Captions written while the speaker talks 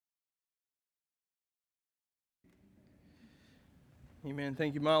Amen.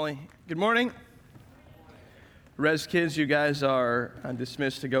 Thank you, Molly. Good morning. Res kids, you guys are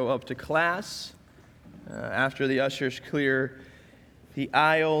dismissed to go up to class. After the ushers clear the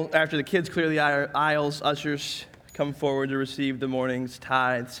aisle, after the kids clear the aisles, ushers come forward to receive the morning's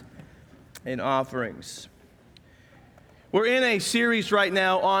tithes and offerings. We're in a series right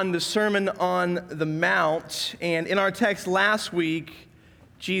now on the Sermon on the Mount, and in our text last week,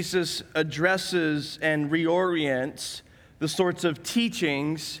 Jesus addresses and reorients the sorts of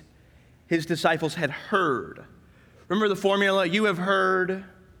teachings his disciples had heard. Remember the formula? You have heard,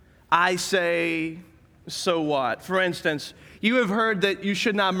 I say, so what? For instance, you have heard that you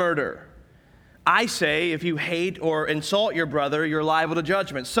should not murder. I say, if you hate or insult your brother, you're liable to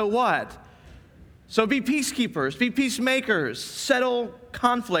judgment. So what? So be peacekeepers, be peacemakers, settle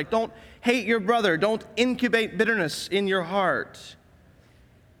conflict. Don't hate your brother. Don't incubate bitterness in your heart.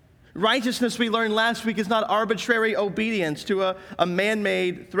 Righteousness, we learned last week, is not arbitrary obedience to a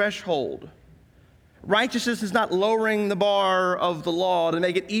man-made threshold. Righteousness is not lowering the bar of the law to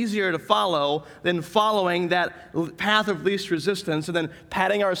make it easier to follow than following that path of least resistance and then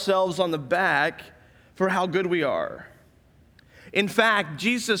patting ourselves on the back for how good we are. In fact,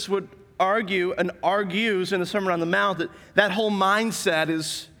 Jesus would argue and argues in the Sermon on the Mount that that whole mindset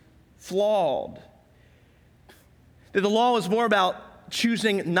is flawed. That the law is more about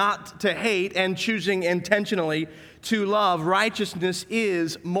choosing not to hate and choosing intentionally to love. Righteousness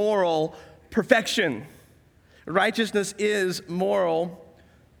is moral perfection. Righteousness is moral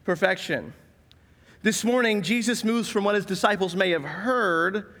perfection. This morning, Jesus moves from what his disciples may have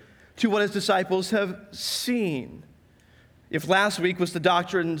heard to what his disciples have seen. If last week was the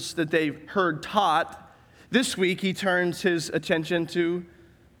doctrines that they heard taught, this week he turns his attention to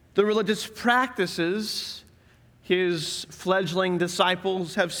the religious practices his fledgling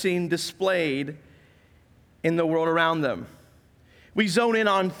disciples have seen displayed in the world around them. We zone in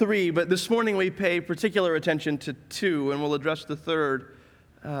on three, but this morning we pay particular attention to two, and we'll address the third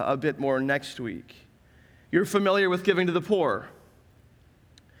a bit more next week. You're familiar with giving to the poor.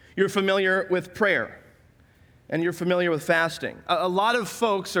 You're familiar with prayer. And you're familiar with fasting. A lot of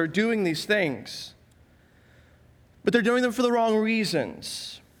folks are doing these things, but they're doing them for the wrong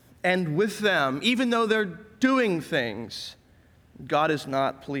reasons. And with them, even though they're doing things, God is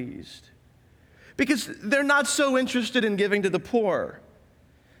not pleased. Because they're not so interested in giving to the poor.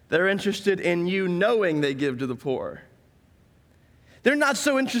 They're interested in you knowing they give to the poor. They're not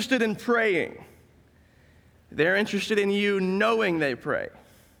so interested in praying. They're interested in you knowing they pray.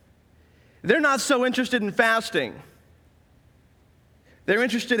 They're not so interested in fasting. They're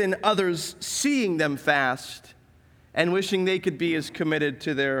interested in others seeing them fast and wishing they could be as committed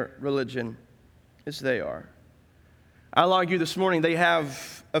to their religion as they are. I'll argue this morning they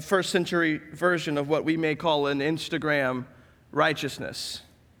have a first century version of what we may call an Instagram righteousness.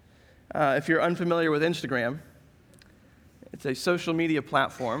 If you're unfamiliar with Instagram, it's a social media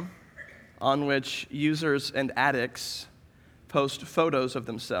platform on which users and addicts post photos of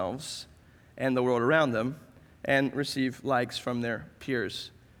themselves and the world around them and receive likes from their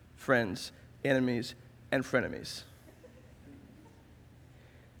peers, friends, enemies, and frenemies.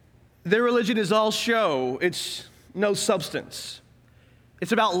 Their religion is all show. It's no substance.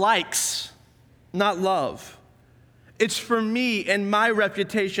 It's about likes, not love. It's for me and my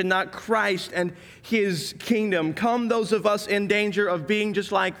reputation, not Christ and his kingdom. Come those of us in danger of being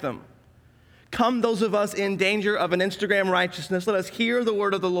just like them. Come those of us in danger of an Instagram righteousness. Let us hear the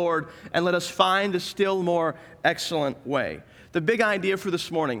word of the Lord and let us find a still more excellent way. The big idea for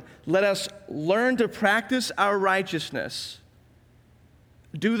this morning, let us learn to practice our righteousness.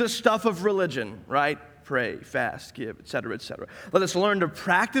 Do the stuff of religion, right? Pray, fast, give, etc., etc. Let us learn to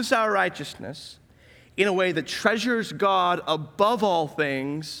practice our righteousness in a way that treasures God above all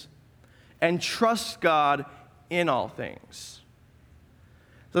things and trusts God in all things.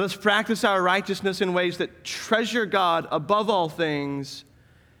 Let us practice our righteousness in ways that treasure God above all things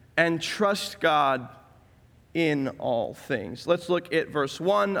and trust God in all things. Let's look at verse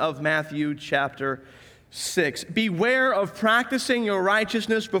 1 of Matthew chapter 6. Beware of practicing your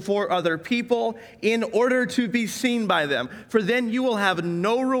righteousness before other people in order to be seen by them, for then you will have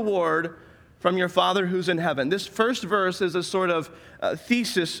no reward from your Father who's in heaven. This first verse is a sort of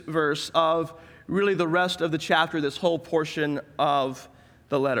thesis verse of really the rest of the chapter, this whole portion of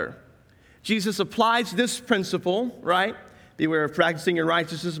the letter. Jesus applies this principle, right? Beware of practicing your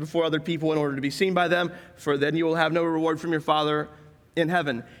righteousness before other people in order to be seen by them, for then you will have no reward from your Father in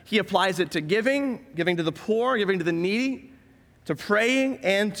heaven. He applies it to giving to the poor, giving to the needy, to praying,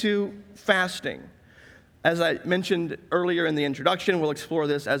 and to fasting. As I mentioned earlier in the introduction, we'll explore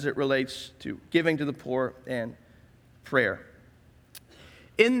this as it relates to giving to the poor and prayer.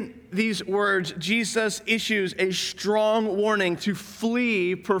 In these words, Jesus issues a strong warning to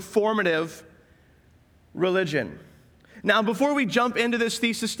flee performative religion. Now, before we jump into this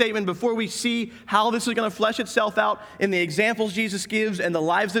thesis statement, before we see how this is going to flesh itself out in the examples Jesus gives and the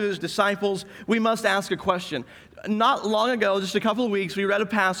lives of his disciples, we must ask a question. Not long ago, just a couple of weeks, we read a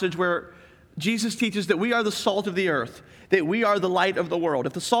passage where Jesus teaches that we are the salt of the earth, that we are the light of the world.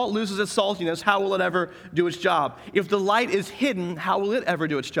 If the salt loses its saltiness, how will it ever do its job? If the light is hidden, how will it ever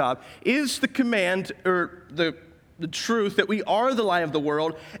do its job? Is the command or the truth that we are the light of the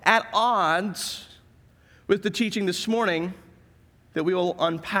world at odds with the teaching this morning that we will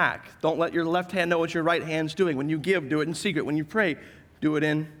unpack? Don't let your left hand know what your right hand's doing. When you give, do it in secret. When you pray, do it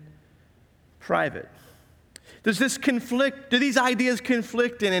in private. Does this conflict? Do these ideas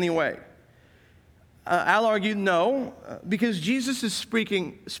conflict in any way? I'll argue no, because Jesus is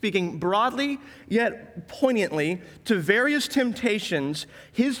speaking broadly yet poignantly to various temptations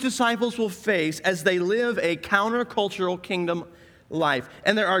his disciples will face as they live a countercultural kingdom life.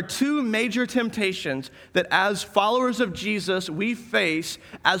 And there are two major temptations that as followers of Jesus we face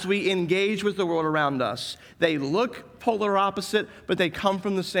as we engage with the world around us. They look polar opposite, but they come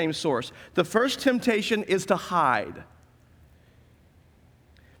from the same source. The first temptation is to hide.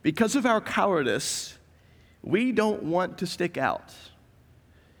 Because of our cowardice, we don't want to stick out.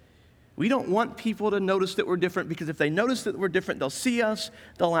 We don't want people to notice that we're different, because if they notice that we're different, they'll see us,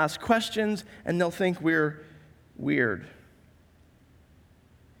 they'll ask questions, and they'll think we're weird.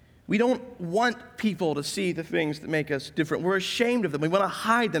 We don't want people to see the things that make us different. We're ashamed of them. We want to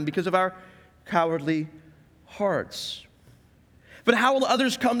hide them because of our cowardly hearts. But how will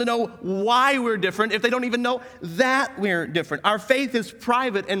others come to know why we're different if they don't even know that we're different? Our faith is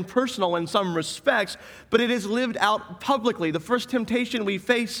private and personal in some respects, but it is lived out publicly. The first temptation we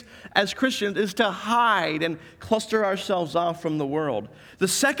face as Christians is to hide and cluster ourselves off from the world. The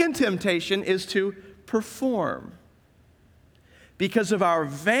second temptation is to perform. Because of our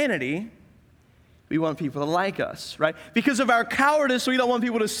vanity, we want people to like us, right? Because of our cowardice, we don't want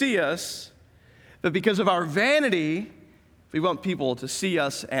people to see us. But because of our vanity, we want people to see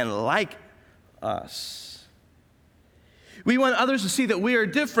us and like us. We want others to see that we are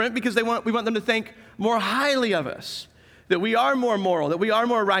different because we want them to think more highly of us, that we are more moral, that we are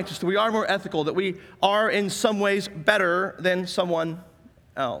more righteous, that we are more ethical, that we are in some ways better than someone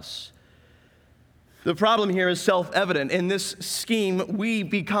else. The problem here is self-evident. In this scheme, we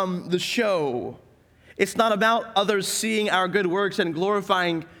become the show. It's not about others seeing our good works and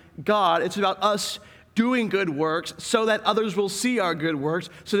glorifying God. It's about us doing good works so that others will see our good works,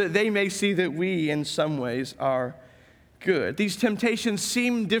 so that they may see that we, in some ways, are good. These temptations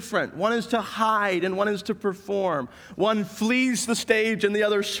seem different. One is to hide and one is to perform. One flees the stage and the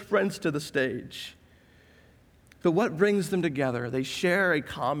other sprints to the stage. But what brings them together? They share a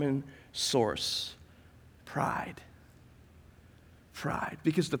common source: pride. Pride.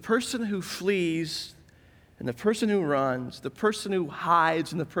 Because the person who flees and the person who runs, the person who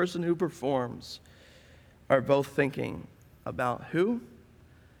hides and the person who performs, are both thinking about who?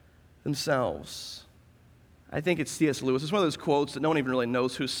 Themselves. I think it's C.S. Lewis. It's one of those quotes that no one even really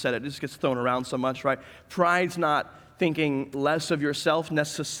knows who said it. It just gets thrown around so much, right? Pride's not thinking less of yourself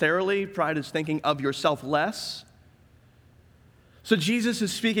necessarily. Pride is thinking of yourself less. So Jesus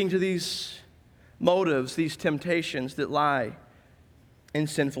is speaking to these motives, these temptations that lie in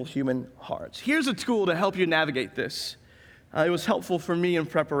sinful human hearts. Here's a tool to help you navigate this. It was helpful for me in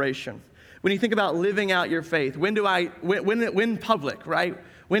preparation. When you think about living out your faith, when public, right?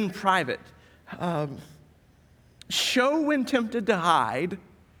 When private? Show when tempted to hide,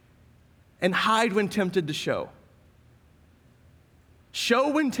 and hide when tempted to show.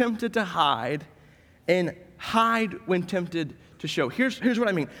 Show when tempted to hide, and hide when tempted to show. Here's what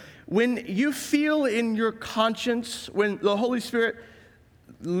I mean. When you feel in your conscience, when the Holy Spirit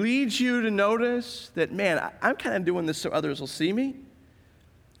leads you to notice that, man, I'm kind of doing this so others will see me,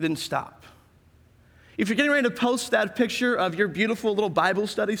 then stop. If you're getting ready to post that picture of your beautiful little Bible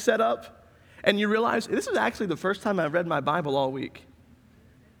study set up, and you realize, this is actually the first time I've read my Bible all week,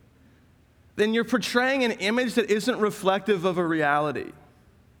 then you're portraying an image that isn't reflective of a reality.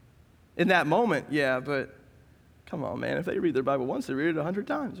 In that moment, yeah, but come on, man, if they read their Bible once, they read it 100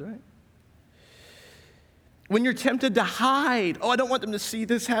 times, right? When you're tempted to hide, I don't want them to see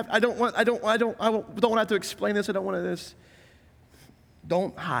this happen. I don't want to have to explain this. I don't want this.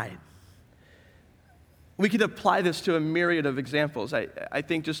 Don't hide. We could apply this to a myriad of examples. I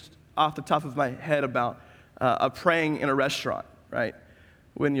think just off the top of my head about praying in a restaurant, right?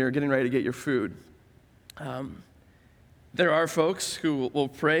 When you're getting ready to get your food. There are folks who will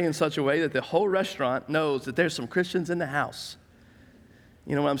pray in such a way that the whole restaurant knows that there's some Christians in the house.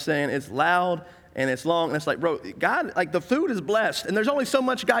 You know what I'm saying? It's loud and it's long, and it's like, bro, God, like the food is blessed, and there's only so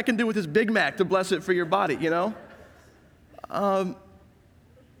much God can do with his Big Mac to bless it for your body, you know?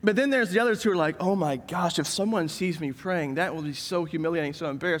 But then there's the others who are like, oh my gosh, if someone sees me praying, that will be so humiliating, so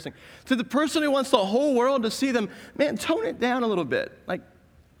embarrassing. To the person who wants the whole world to see them, man, tone it down a little bit. Like,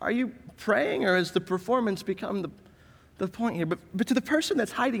 are you praying, or has the performance become the point here? But to the person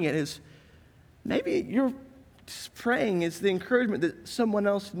that's hiding it is, maybe your praying is the encouragement that someone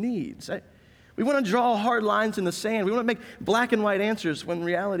else needs. We want to draw hard lines in the sand. We want to make black and white answers when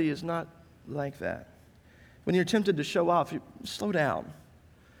reality is not like that. When you're tempted to show off, slow down.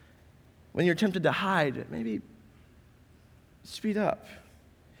 When you're tempted to hide, maybe speed up.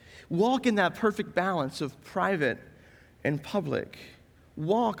 Walk in that perfect balance of private and public.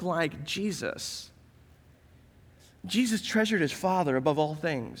 Walk like Jesus. Jesus treasured his Father above all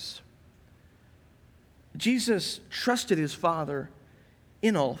things. Jesus trusted his Father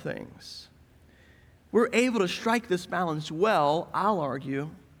in all things. We're able to strike this balance well, I'll argue,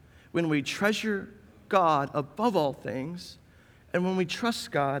 when we treasure God above all things and when we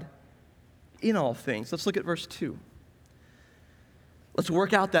trust God in all things. Let's look at verse 2. Let's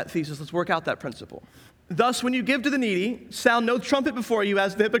work out that thesis. Let's work out that principle. Thus, when you give to the needy, sound no trumpet before you,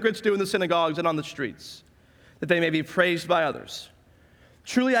 as the hypocrites do in the synagogues and on the streets, that they may be praised by others.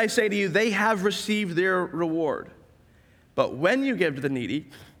 Truly I say to you, they have received their reward. But when you give to the needy,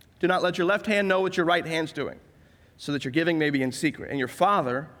 do not let your left hand know what your right hand's doing, so that your giving may be in secret. And your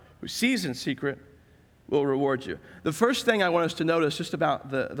Father, who sees in secret, will reward you. The first thing I want us to notice just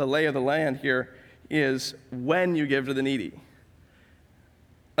about the lay of the land here is when you give to the needy.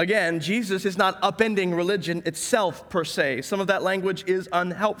 Again, Jesus is not upending religion itself per se. Some of that language is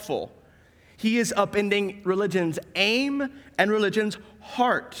unhelpful. He is upending religion's aim and religion's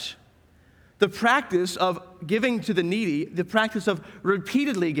heart. The practice of giving to the needy, the practice of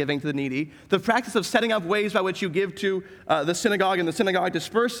repeatedly giving to the needy, the practice of setting up ways by which you give to the synagogue and the synagogue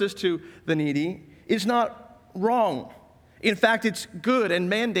disperses to the needy is not wrong. In fact, it's good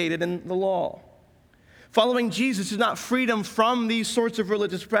and mandated in the law. Following Jesus is not freedom from these sorts of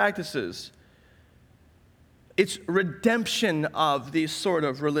religious practices. It's redemption of these sort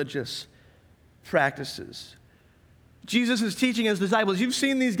of religious practices. Jesus is teaching his disciples, you've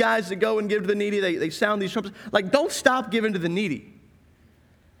seen these guys that go and give to the needy, they sound these trumpets. Like, don't stop giving to the needy.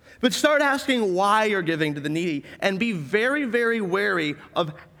 But start asking why you're giving to the needy, and be very, very wary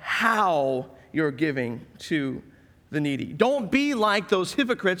of how you're giving to the needy. Don't be like those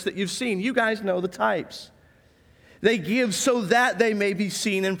hypocrites that you've seen. You guys know the types. They give so that they may be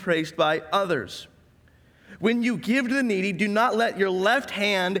seen and praised by others. When you give to the needy, do not let your left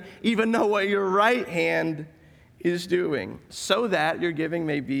hand even know what your right hand is doing, so that your giving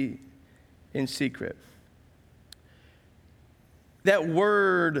may be in secret. That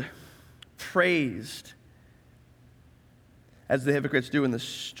word praised, as the hypocrites do in the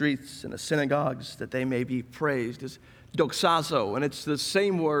streets and the synagogues, that they may be praised, is doxazo, and it's the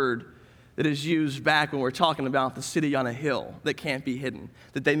same word that is used back when we're talking about the city on a hill that can't be hidden,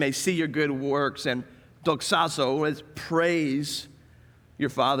 that they may see your good works, and doxazo is praise your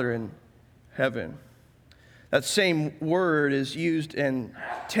Father in heaven. That same word is used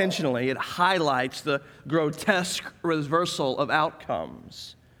intentionally. It highlights the grotesque reversal of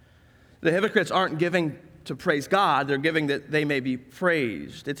outcomes. The hypocrites aren't giving to praise God, they're giving that they may be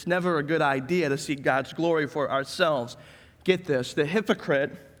praised. It's never a good idea to seek God's glory for ourselves. Get this, the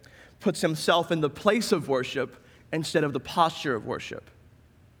hypocrite puts himself in the place of worship instead of the posture of worship.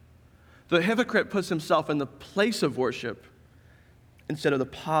 The hypocrite puts himself in the place of worship instead of the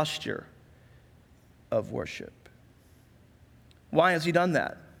posture of worship. Why has he done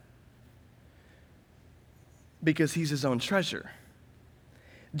that? Because he's his own treasure.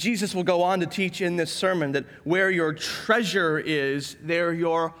 Jesus will go on to teach in this sermon that where your treasure is, there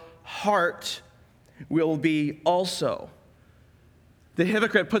your heart will be also. The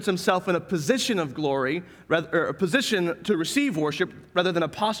hypocrite puts himself in a position of glory, or a position to receive worship, rather than a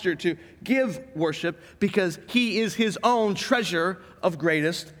posture to give worship, because he is his own treasure of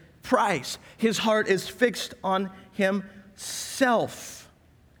greatest price. His heart is fixed on himself.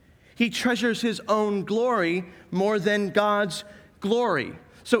 He treasures his own glory more than God's glory.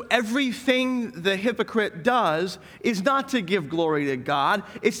 So everything the hypocrite does is not to give glory to God,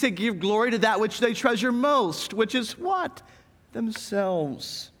 it's to give glory to that which they treasure most, which is what?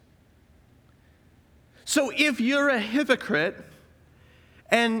 Themselves. So if you're a hypocrite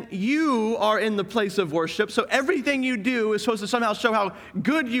and you are in the place of worship, so everything you do is supposed to somehow show how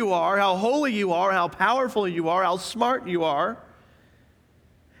good you are, how holy you are, how powerful you are, how smart you are,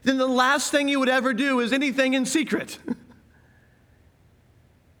 then the last thing you would ever do is anything in secret.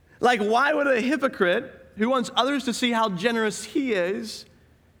 Like, why would a hypocrite who wants others to see how generous he is,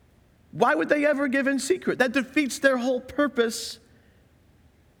 why would they ever give in secret? That defeats their whole purpose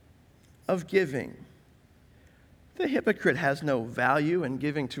of giving. The hypocrite has no value in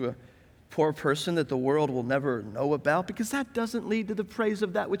giving to a poor person that the world will never know about, because that doesn't lead to the praise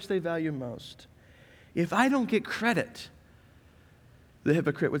of that which they value most. If I don't get credit, the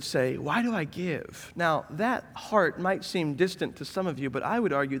hypocrite would say, why do I give? Now, that heart might seem distant to some of you, but I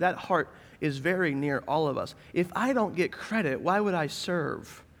would argue that heart is very near all of us. If I don't get credit, why would I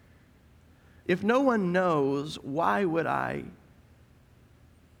serve? If no one knows, why would I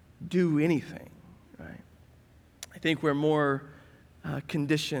do anything, right? I think we're more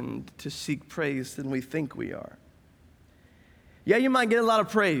conditioned to seek praise than we think we are. Yeah, you might get a lot of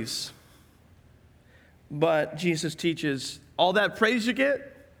praise, but Jesus teaches all that praise you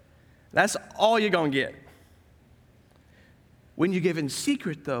get, that's all you're going to get. When you give in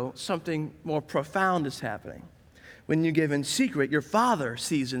secret, though, something more profound is happening. When you give in secret, your Father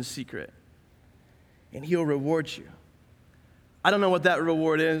sees in secret, and He'll reward you. I don't know what that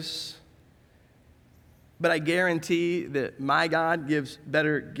reward is, but I guarantee that my God gives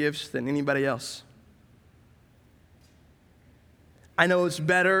better gifts than anybody else. I know it's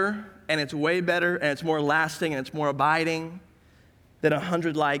better, and it's way better, and it's more lasting, and it's more abiding than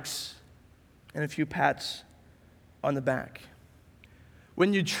 100 likes and a few pats on the back.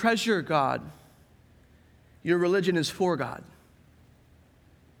 When you treasure God, your religion is for God.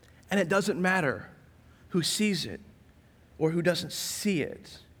 And it doesn't matter who sees it or who doesn't see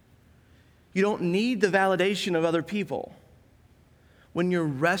it. You don't need the validation of other people. When you're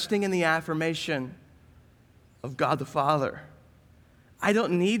resting in the affirmation of God the Father, I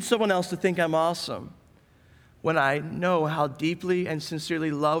don't need someone else to think I'm awesome when I know how deeply and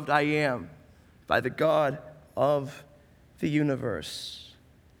sincerely loved I am by the God of the universe.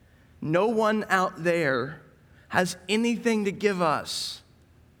 No one out there has anything to give us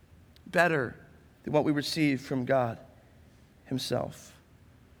better than what we receive from God Himself.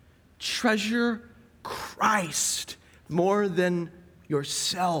 Treasure Christ more than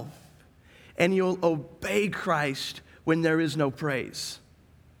yourself, and you'll obey Christ when there is no praise.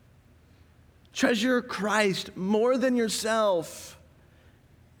 Treasure Christ more than yourself,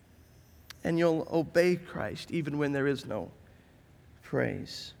 and you'll obey Christ even when there is no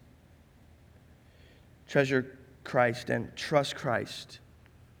praise. Treasure Christ and trust Christ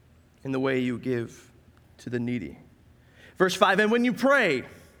in the way you give to the needy. Verse 5, and when you pray,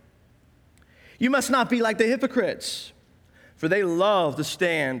 you must not be like the hypocrites, for they love to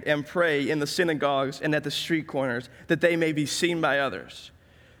stand and pray in the synagogues and at the street corners, that they may be seen by others.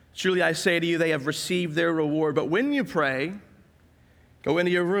 Truly I say to you, they have received their reward. But when you pray, go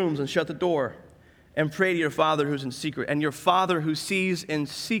into your rooms and shut the door and pray to your Father who's in secret. And your Father who sees in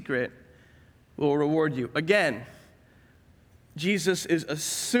secret will reward you. Again, Jesus is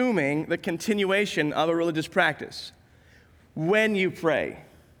assuming the continuation of a religious practice. When you pray,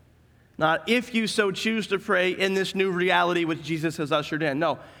 not if you so choose to pray in this new reality which Jesus has ushered in.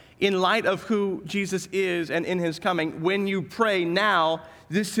 No, in light of who Jesus is and in His coming, when you pray now,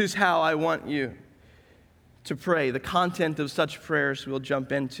 this is how I want you to pray. The content of such prayers we'll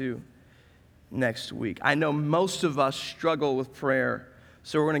jump into next week. I know most of us struggle with prayer,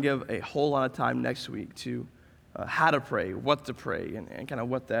 so we're going to give a whole lot of time next week to how to pray, what to pray, and kind of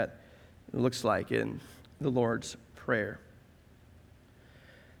what that looks like in the Lord's Prayer.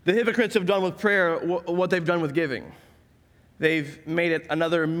 The hypocrites have done with prayer what they've done with giving. They've made it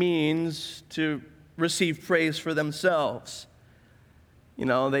another means to receive praise for themselves. You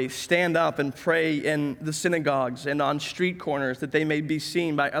know, they stand up and pray in the synagogues and on street corners that they may be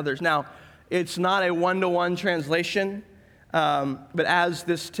seen by others. Now, it's not a one-to-one translation, but as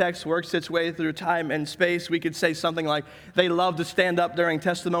this text works its way through time and space, we could say something like, they love to stand up during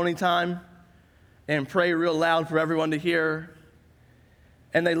testimony time and pray real loud for everyone to hear.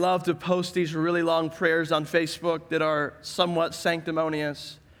 And they love to post these really long prayers on Facebook that are somewhat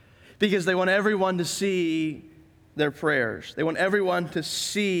sanctimonious because they want everyone to see their prayers. They want everyone to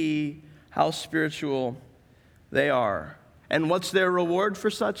see how spiritual they are. And what's their reward for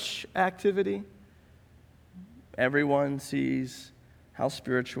such activity? Everyone sees how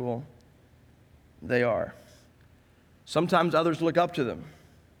spiritual they are. Sometimes others look up to them.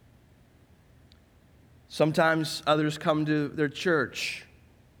 Sometimes others come to their church.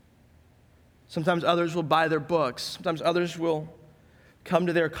 Sometimes others will buy their books. Sometimes others will come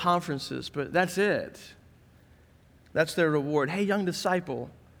to their conferences, but that's it. That's their reward. Hey, young disciple,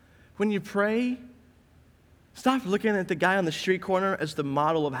 when you pray, stop looking at the guy on the street corner as the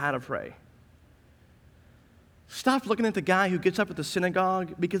model of how to pray. Stop looking at the guy who gets up at the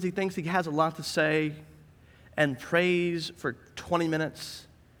synagogue because he thinks he has a lot to say and prays for 20 minutes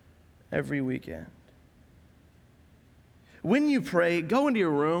every weekend. When you pray, go into your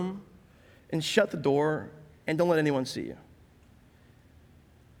room and shut the door and don't let anyone see you.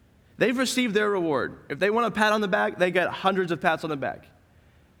 They've received their reward. If they want a pat on the back, they get hundreds of pats on the back.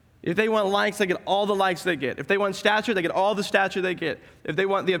 If they want likes, they get all the likes they get. If they want stature, they get all the stature they get. If they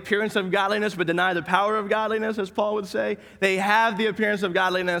want the appearance of godliness but deny the power of godliness, as Paul would say, they have the appearance of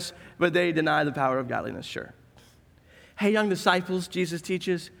godliness, but they deny the power of godliness, sure. Hey, young disciples, Jesus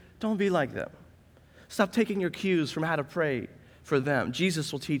teaches, don't be like them. Stop taking your cues from how to pray for them.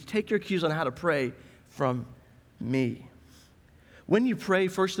 Jesus will teach, take your cues on how to pray from me. When you pray,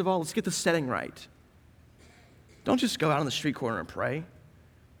 first of all, let's get the setting right. Don't just go out on the street corner and pray.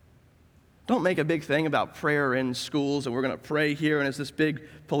 Don't make a big thing about prayer in schools and we're going to pray here and it's this big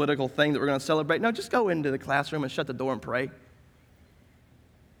political thing that we're going to celebrate. No, just go into the classroom and shut the door and pray.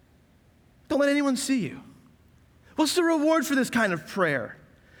 Don't let anyone see you. What's the reward for this kind of prayer?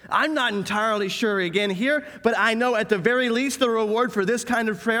 I'm not entirely sure again here, but I know at the very least the reward for this kind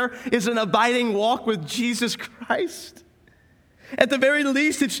of prayer is an abiding walk with Jesus Christ. At the very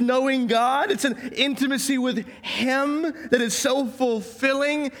least, it's knowing God. It's an intimacy with Him that is so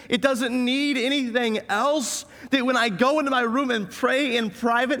fulfilling. It doesn't need anything else. That when I go into my room and pray in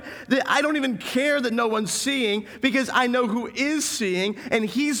private, that I don't even care that no one's seeing because I know who is seeing, and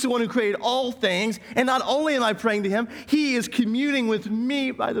He's the one who created all things. And not only am I praying to Him, He is communing with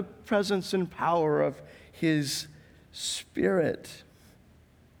me by the presence and power of His Spirit.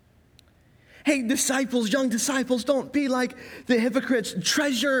 Hey, disciples, young disciples, don't be like the hypocrites.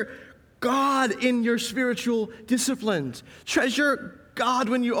 Treasure God in your spiritual disciplines. Treasure God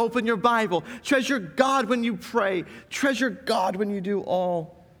when you open your Bible. Treasure God when you pray. Treasure God when you do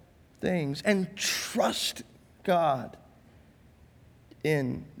all things. And trust God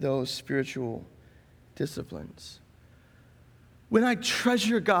in those spiritual disciplines. When I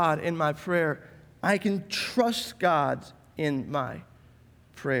treasure God in my prayer, I can trust God in my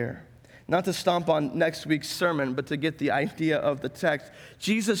prayer. Not to stomp on next week's sermon, but to get the idea of the text.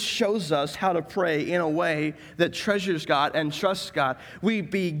 Jesus shows us how to pray in a way that treasures God and trusts God. We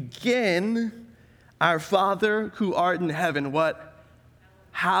begin, our Father who art in heaven, what?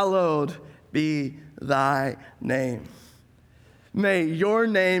 Hallowed be thy name. May your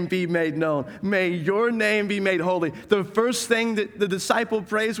name be made known. May your name be made holy. The first thing that the disciple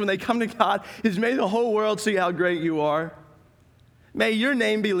prays when they come to God is, may the whole world see how great you are. May your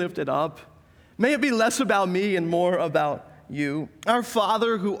name be lifted up. May it be less about me and more about you. Our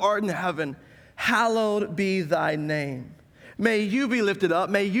Father who art in heaven, hallowed be thy name. May you be lifted up.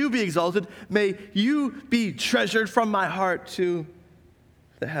 May you be exalted. May you be treasured from my heart to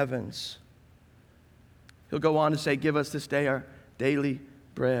the heavens. He'll go on to say, give us this day our daily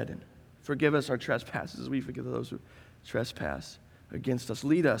bread and forgive us our trespasses as we forgive those who trespass against us.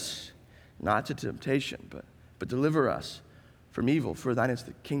 Lead us not to temptation, but deliver us from evil. For thine is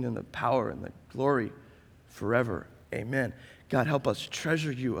the kingdom, the power, and the glory forever. Amen. God, help us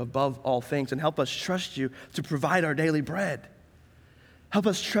treasure you above all things and help us trust you to provide our daily bread. Help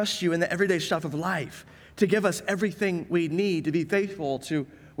us trust you in the everyday stuff of life to give us everything we need to be faithful to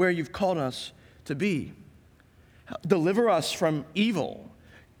where you've called us to be. Deliver us from evil.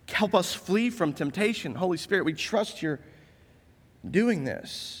 Help us flee from temptation. Holy Spirit, we trust you're doing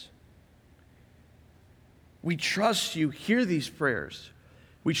this. We trust you hear these prayers.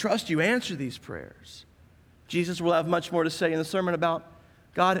 We trust you answer these prayers. Jesus will have much more to say in the sermon about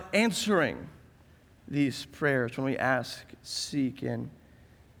God answering these prayers when we ask, seek, and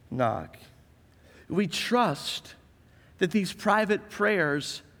knock. We trust that these private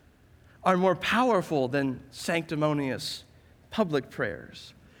prayers are more powerful than sanctimonious public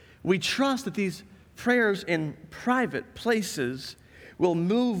prayers. We trust that these prayers in private places will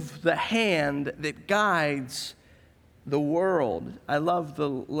move the hand that guides the world. I love the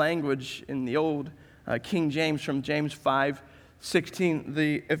language in the old King James from James 5:16.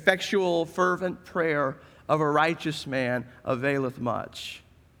 The effectual, fervent prayer of a righteous man availeth much.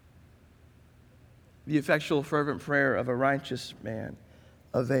 The effectual, fervent prayer of a righteous man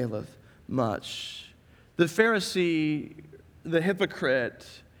availeth much. The Pharisee, the hypocrite,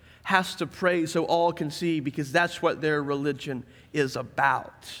 has to pray so all can see because that's what their religion is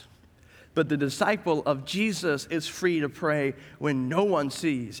about. But the disciple of Jesus is free to pray when no one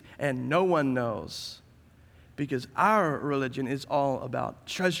sees and no one knows, because our religion is all about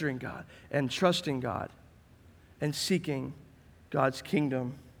treasuring God and trusting God and seeking God's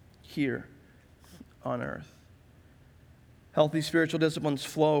kingdom here on earth. Healthy spiritual disciplines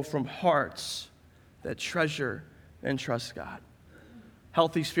flow from hearts that treasure and trust God.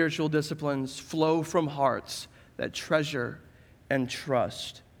 Healthy spiritual disciplines flow from hearts that treasure and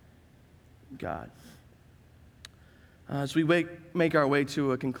trust God. As we make our way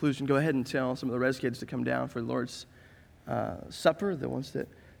to a conclusion, go ahead and tell some of the Res kids to come down for the Lord's Supper, the ones that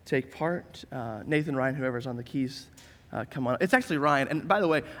take part. Nathan, Ryan, whoever's on the keys, come on. It's actually Ryan. And by the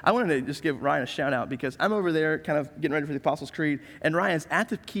way, I wanted to just give Ryan a shout out because I'm over there kind of getting ready for the Apostles' Creed, and Ryan's at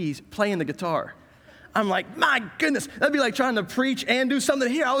the keys playing the guitar. I'm like, my goodness, that'd be like trying to preach and do something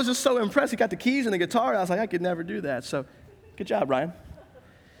here. I was just so impressed. He got the keys and the guitar, and I was like, I could never do that. So good job, Ryan.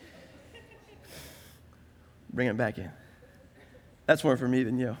 Bring it back in. That's more for me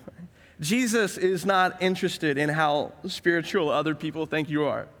than you. Jesus is not interested in how spiritual other people think you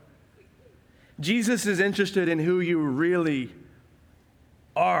are. Jesus is interested in who you really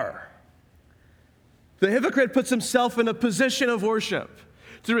are. The hypocrite puts himself in a position of worship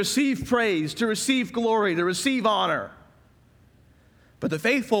to receive praise, to receive glory, to receive honor. But the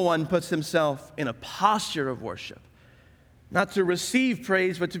faithful one puts himself in a posture of worship, not to receive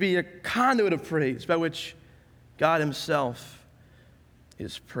praise, but to be a conduit of praise by which God himself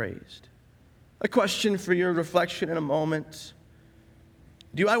is praised. A question for your reflection in a moment.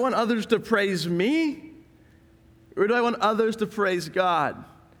 Do I want others to praise me, or do I want others to praise God?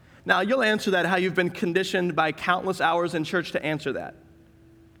 Now, you'll answer that how you've been conditioned by countless hours in church to answer that.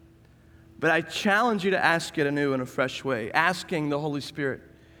 But I challenge you to ask it anew in a fresh way, asking the Holy Spirit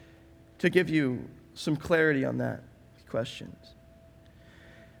to give you some clarity on that questions.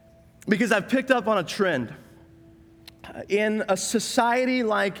 Because I've picked up on a trend. In a society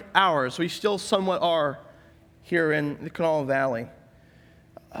like ours, we still somewhat are here in the Kanawha Valley.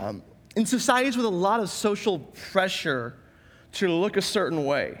 In societies with a lot of social pressure to look a certain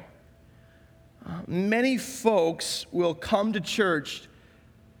way, many folks will come to church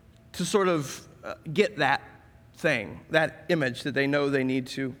to sort of get that thing, that image that they know they need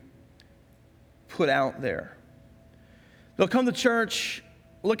to put out there. They'll come to church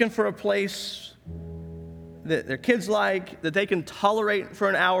looking for a place that their kids like, that they can tolerate for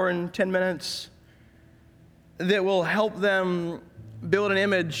an hour and 10 minutes, that will help them build an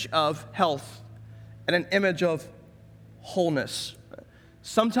image of health and an image of wholeness.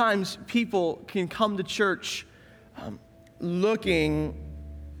 Sometimes people can come to church looking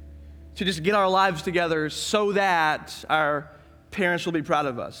to just get our lives together so that our parents will be proud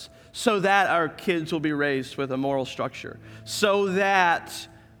of us, so that our kids will be raised with a moral structure, so that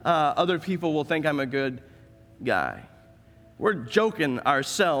other people will think I'm a good guy. We're joking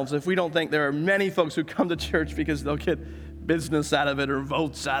ourselves if we don't think there are many folks who come to church because they'll get business out of it, or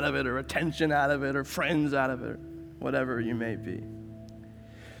votes out of it, or attention out of it, or friends out of it, whatever you may be.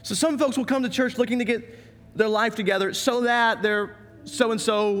 So some folks will come to church looking to get their life together so that their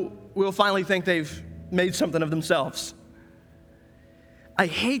so-and-so will finally think they've made something of themselves. I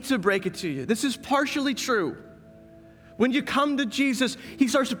hate to break it to you. This is partially true. When you come to Jesus, he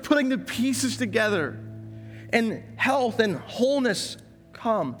starts putting the pieces together, and health and wholeness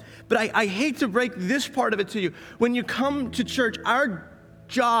come. But I hate to break this part of it to you. When you come to church, our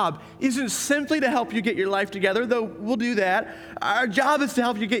job isn't simply to help you get your life together, though we'll do that. Our job is to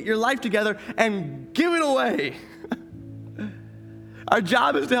help you get your life together and give it away. Our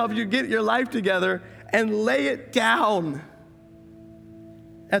job is to help you get your life together and lay it down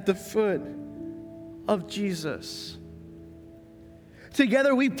at the foot of Jesus.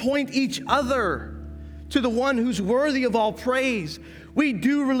 Together we point each other to the one who's worthy of all praise. We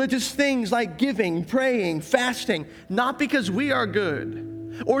do religious things like giving, praying, fasting, not because we are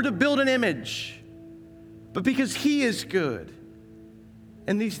good or to build an image, but because he is good.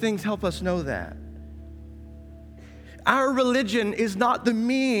 And these things help us know that. Our religion is not the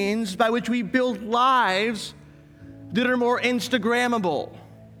means by which we build lives that are more Instagrammable,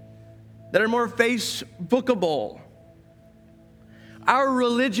 that are more Facebookable. Our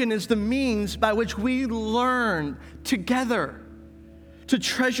religion is the means by which we learn together to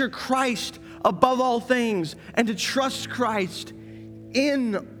treasure Christ above all things and to trust Christ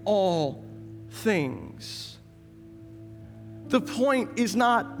in all things. The point is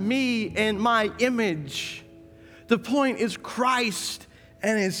not me and my image. The point is Christ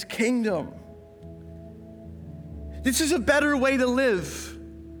and his kingdom. This is a better way to live.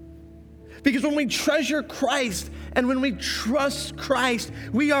 Because when we treasure Christ and when we trust Christ,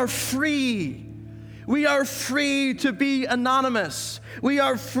 we are free. We are free to be anonymous. We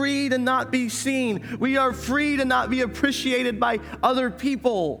are free to not be seen. We are free to not be appreciated by other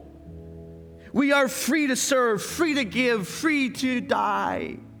people. We are free to serve, free to give, free to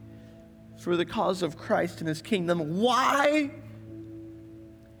die for the cause of Christ and his kingdom. Why?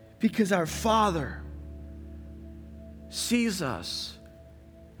 Because our Father sees us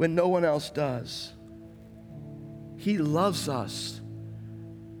when no one else does. He loves us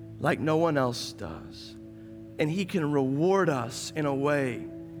like no one else does. And he can reward us in a way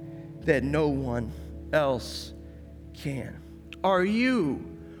that no one else can. Are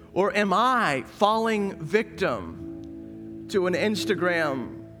you or am I falling victim to an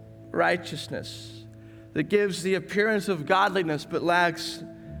Instagram righteousness that gives the appearance of godliness but lacks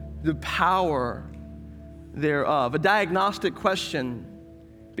the power thereof? A diagnostic question,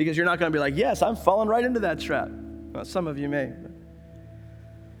 because you're not going to be like, yes, I'm falling right into that trap. Well, some of you may.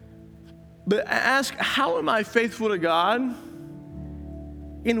 But ask, how am I faithful to God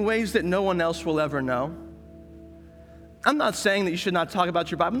in ways that no one else will ever know? I'm not saying that you should not talk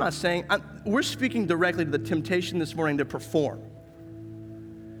about your Bible. I'm not saying, we're speaking directly to the temptation this morning to perform.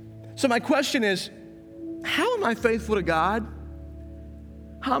 So my question is, how am I faithful to God?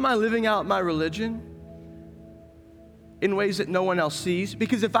 How am I living out my religion in ways that no one else sees?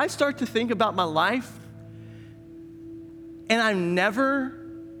 Because if I start to think about my life and I'm never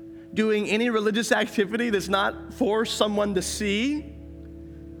doing any religious activity that's not for someone to see,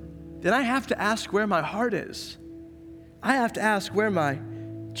 then I have to ask where my heart is. I have to ask where my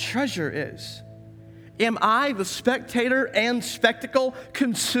treasure is. Am I the spectator and spectacle,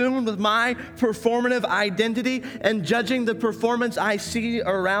 consumed with my performative identity and judging the performance I see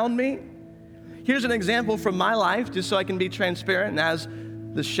around me? Here's an example from my life, just so I can be transparent and as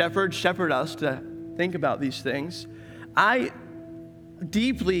the shepherd us to think about these things. I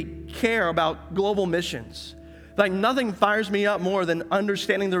deeply care about global missions. Like nothing fires me up more than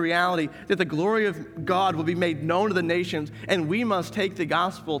understanding the reality that the glory of God will be made known to the nations, and we must take the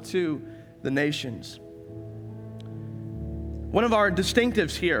gospel to the nations. One of our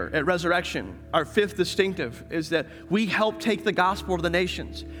distinctives here at Resurrection, our fifth distinctive, is that we help take the gospel to the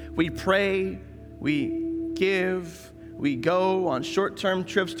nations. We pray, we give, we go on short-term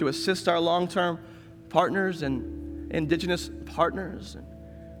trips to assist our long-term partners and indigenous partners.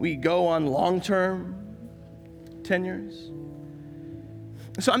 We go on long-term tenures.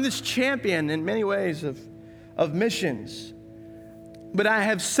 So I'm this champion in many ways of missions. But I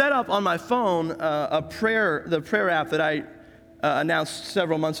have set up on my phone the prayer app that I announced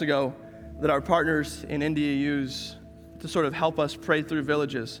several months ago that our partners in India use to sort of help us pray through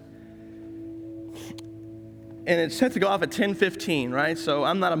villages. And it's set to go off at 10:15, right? So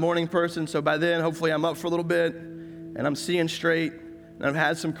I'm not a morning person, so by then hopefully I'm up for a little bit and I'm seeing straight and I've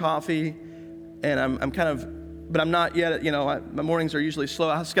had some coffee and I'm kind of, but I'm not yet, my mornings are usually slow.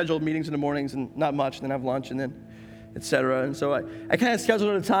 I have scheduled meetings in the mornings and not much, and then I have lunch and then et cetera. And so I kind of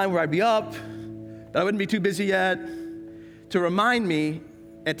scheduled at a time where I'd be up, but I wouldn't be too busy yet, to remind me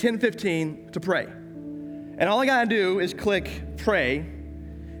at 10:15 to pray. And all I gotta do is click pray,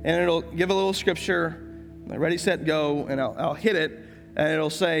 and it'll give a little scripture, ready, set, go, and I'll hit it, and it'll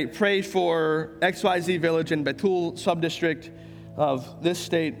say, pray for XYZ village in Betul subdistrict of this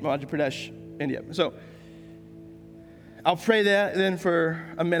state, Madhya Pradesh, India. So I'll pray that then for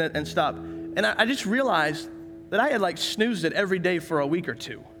a minute and stop. And I just realized that I had snoozed it every day for a week or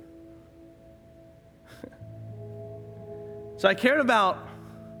two. So I cared about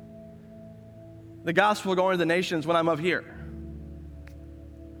the gospel going to the nations when I'm up here.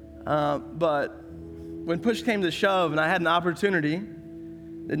 But when push came to shove and I had an opportunity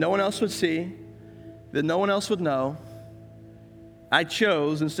that no one else would see, that no one else would know, I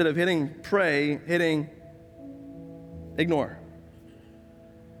chose, instead of hitting pray, hitting ignore.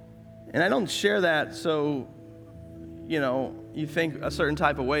 And I don't share that so, you think a certain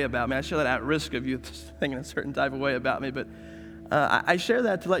type of way about me. I share that at risk of you thinking a certain type of way about me. But I share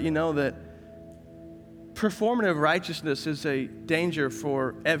that to let you know that performative righteousness is a danger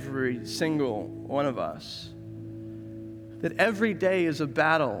for every single one of us. That every day is a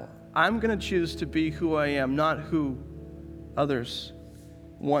battle. I'm going to choose to be who I am, not who others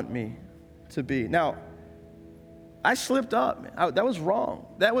want me to be. Now, I slipped up. That was wrong.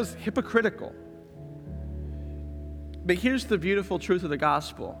 That was hypocritical. But here's the beautiful truth of the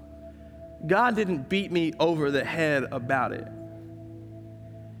gospel. God didn't beat me over the head about it.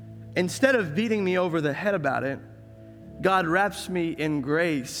 Instead of beating me over the head about it, God wraps me in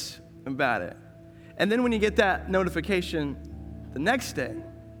grace about it. And then when you get that notification the next day,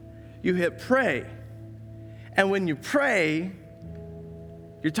 you hit pray. And when you pray,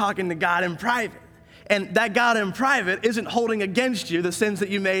 you're talking to God in private. And that God in private isn't holding against you the sins that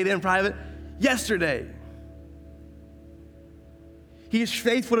you made in private yesterday. He is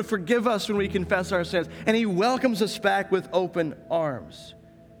faithful to forgive us when we confess our sins, and He welcomes us back with open arms.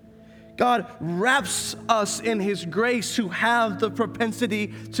 God wraps us in his grace who have the propensity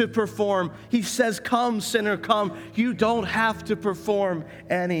to perform. He says, come, sinner, come. You don't have to perform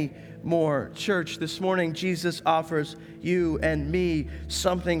anymore. Church, this morning, Jesus offers you and me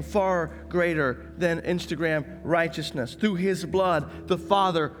something far greater than Instagram righteousness. Through his blood, the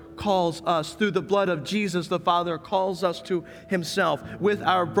Father calls us. Through the blood of Jesus, the Father calls us to himself with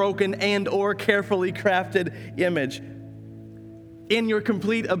our broken and or carefully crafted image. In your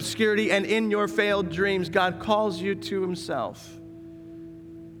complete obscurity and in your failed dreams, God calls you to himself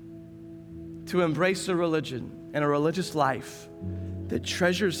to embrace a religion and a religious life that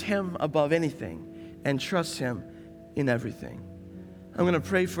treasures him above anything and trusts him in everything. I'm going to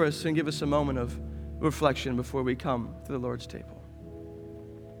pray for us and give us a moment of reflection before we come to the Lord's table.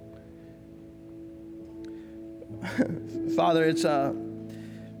 Father, it's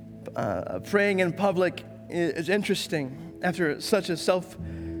praying in public is interesting after such a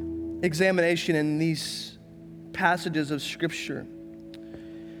self-examination in these passages of Scripture.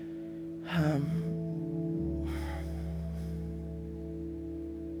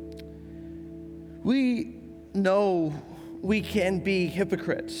 We know we can be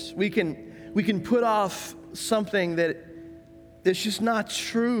hypocrites. We can put off something that's just not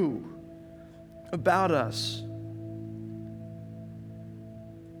true about us.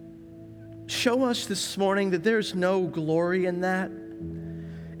 Show us this morning that there's no glory in that.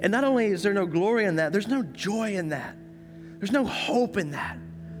 And not only is there no glory in that, there's no joy in that. There's no hope in that.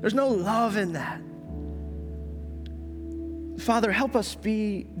 There's no love in that. Father, help us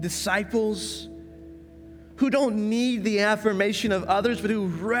be disciples who don't need the affirmation of others, but who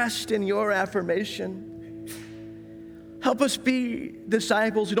rest in your affirmation. Help us be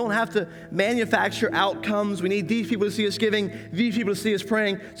disciples who don't have to manufacture outcomes. We need these people to see us giving, these people to see us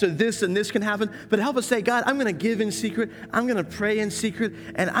praying, so this and this can happen. But help us say, God, I'm going to give in secret, I'm going to pray in secret,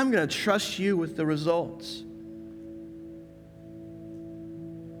 and I'm going to trust you with the results.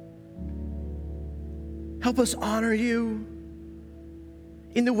 Help us honor you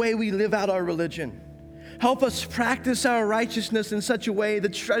in the way we live out our religion. Help us practice our righteousness in such a way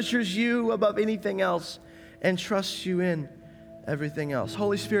that treasures you above anything else and trusts you in everything else.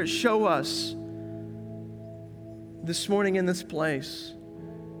 Holy Spirit, show us this morning in this place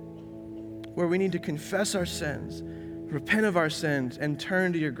where we need to confess our sins, repent of our sins, and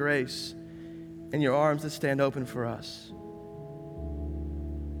turn to your grace and your arms that stand open for us.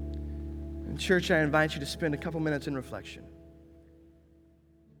 In church, I invite you to spend a couple minutes in reflection.